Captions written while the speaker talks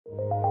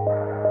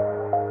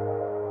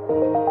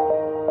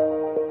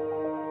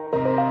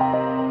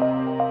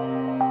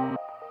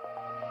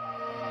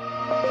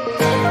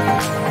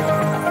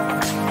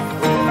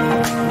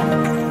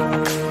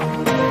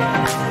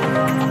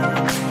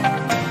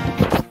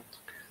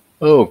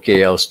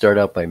Okay, I'll start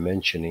out by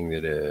mentioning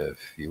that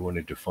if you want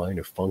to define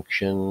a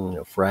function,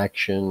 a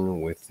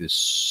fraction with this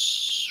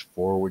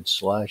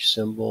 /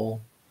 symbol,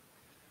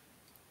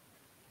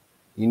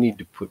 you need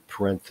to put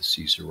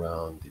parentheses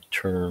around the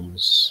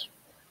terms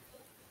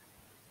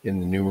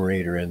in the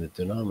numerator and the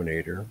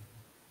denominator.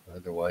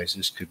 Otherwise,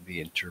 this could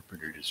be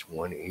interpreted as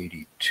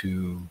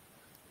 182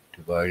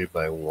 divided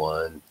by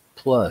 1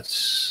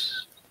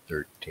 plus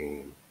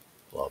 13,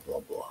 blah, blah,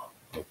 blah.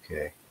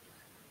 Okay,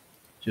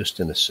 just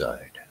an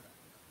aside.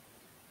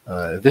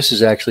 This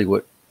is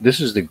actually this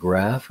is the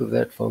graph of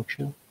that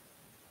function,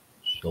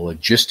 the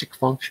logistic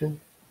function.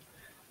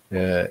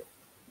 The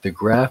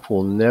graph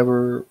will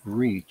never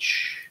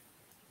reach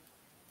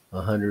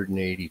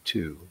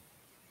 182.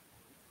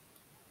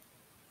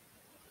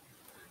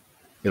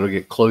 It'll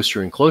get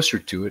closer and closer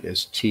to it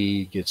as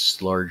t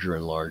gets larger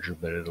and larger,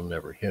 but it'll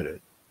never hit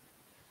it.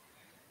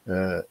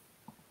 The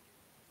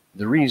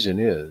reason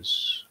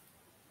is,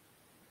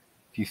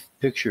 if you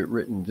picture it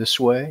written this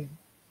way,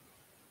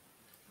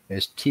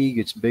 as t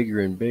gets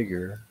bigger and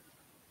bigger,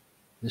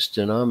 this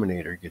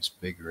denominator gets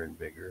bigger and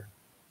bigger.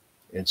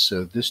 And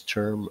so this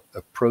term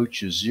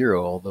approaches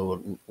 0, although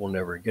it will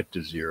never get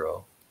to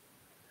 0.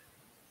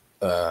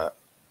 No,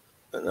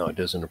 it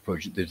doesn't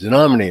approach. The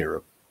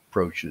denominator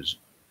approaches.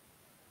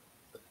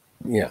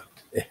 Yeah.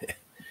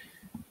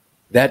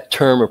 That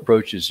term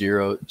approaches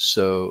 0,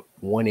 so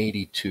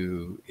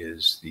 182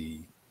 is the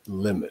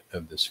limit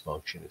of this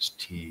function as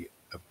t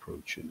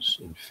approaches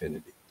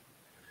infinity.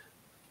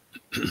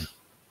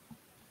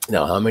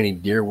 Now, how many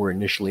deer were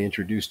initially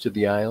introduced to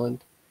the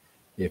island?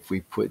 If we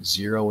put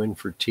 0 in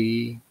for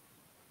t,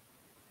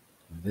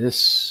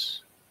 this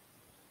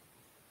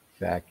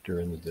factor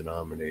in the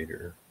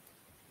denominator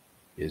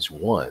is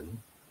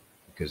 1,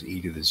 because e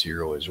to the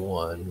 0 is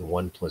 1.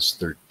 1 plus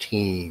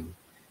 13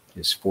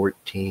 is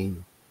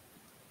 14.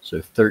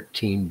 So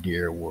 13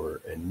 deer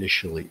were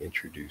initially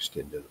introduced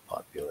into the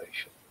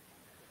population.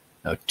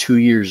 Now, 2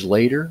 years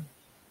later,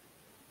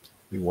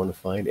 we want to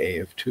find a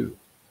of 2.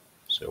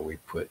 So we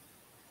put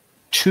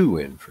 2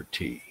 in for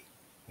t.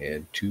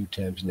 And 2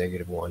 times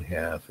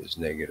 -1/2 is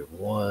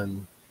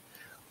 -1.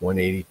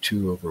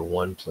 182 over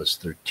 1 plus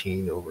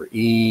 13 over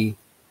e.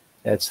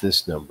 That's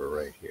this number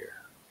right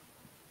here.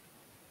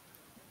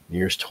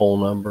 Nearest whole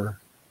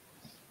number,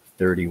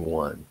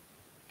 31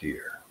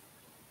 deer.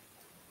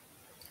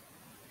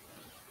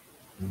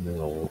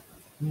 In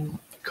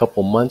a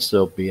couple months,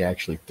 there'll be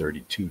actually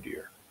 32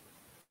 deer.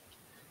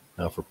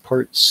 Now for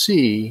part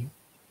C,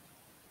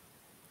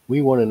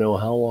 we want to know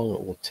how long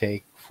it will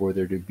take for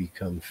there to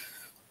become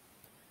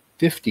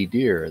 50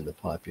 deer in the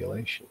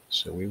population.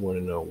 So we want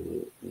to know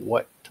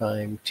what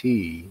time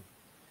t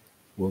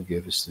will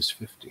give us this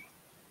 50.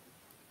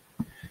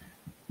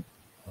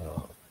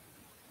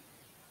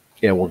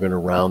 And we're going to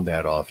round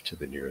that off to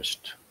the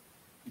nearest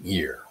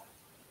year.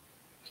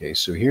 Okay,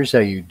 so here's how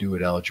you do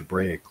it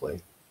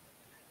algebraically.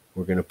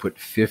 We're going to put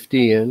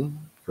 50 in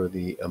for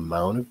the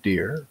amount of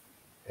deer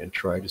and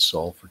try to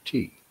solve for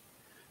t.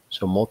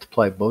 So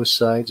multiply both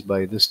sides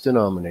by this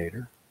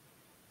denominator.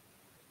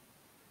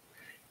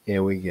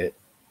 And we get,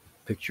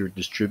 picture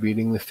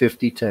distributing the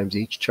 50 times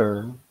each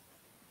term.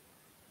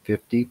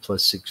 50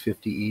 plus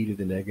 650e to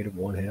the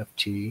 -1/2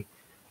 t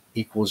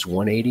equals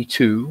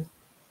 182.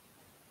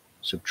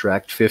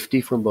 Subtract 50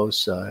 from both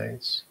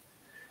sides.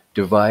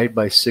 Divide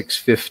by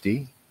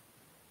 650.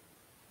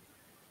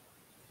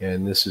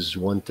 And this is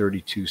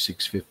 132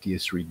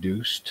 650th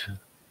reduced.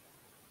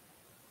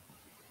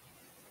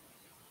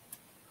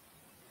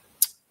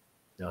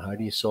 Now, how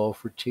do you solve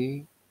for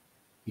t?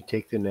 You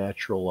take the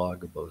natural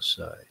log of both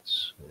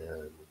sides.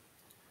 And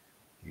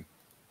you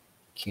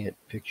can't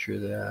picture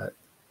that.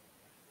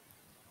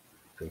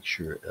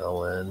 Picture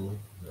ln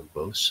on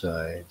both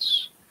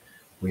sides.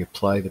 We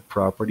apply the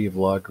property of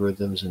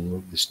logarithms and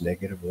move this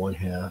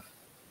 -1/2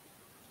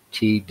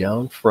 t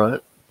down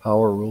front,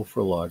 power rule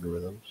for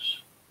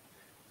logarithms.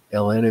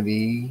 ln of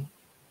e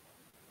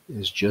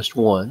is just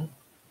 1.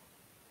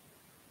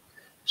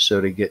 So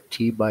to get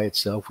t by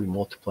itself, we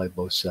multiply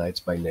both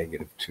sides by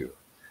 -2.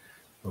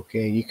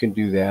 Okay, you can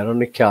do that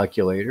on a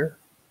calculator.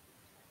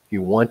 If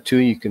you want to,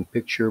 you can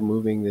picture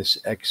moving this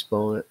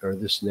exponent or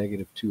this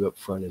 -2 up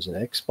front as an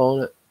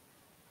exponent.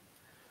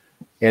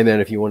 And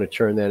then if you want to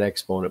turn that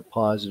exponent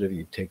positive,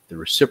 you take the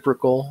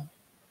reciprocal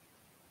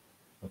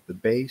of the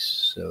base.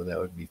 So that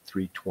would be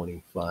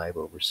 325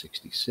 over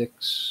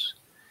 66.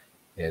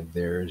 And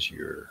there's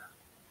your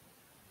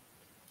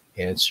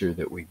answer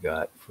that we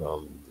got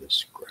from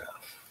this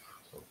graph.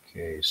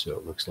 Okay, so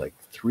it looks like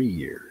 3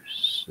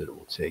 years that it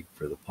will take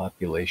for the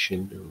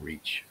population to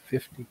reach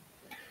 50.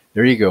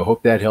 There you go.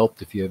 Hope that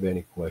helped. If you have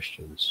any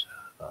questions,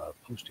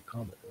 post a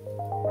comment.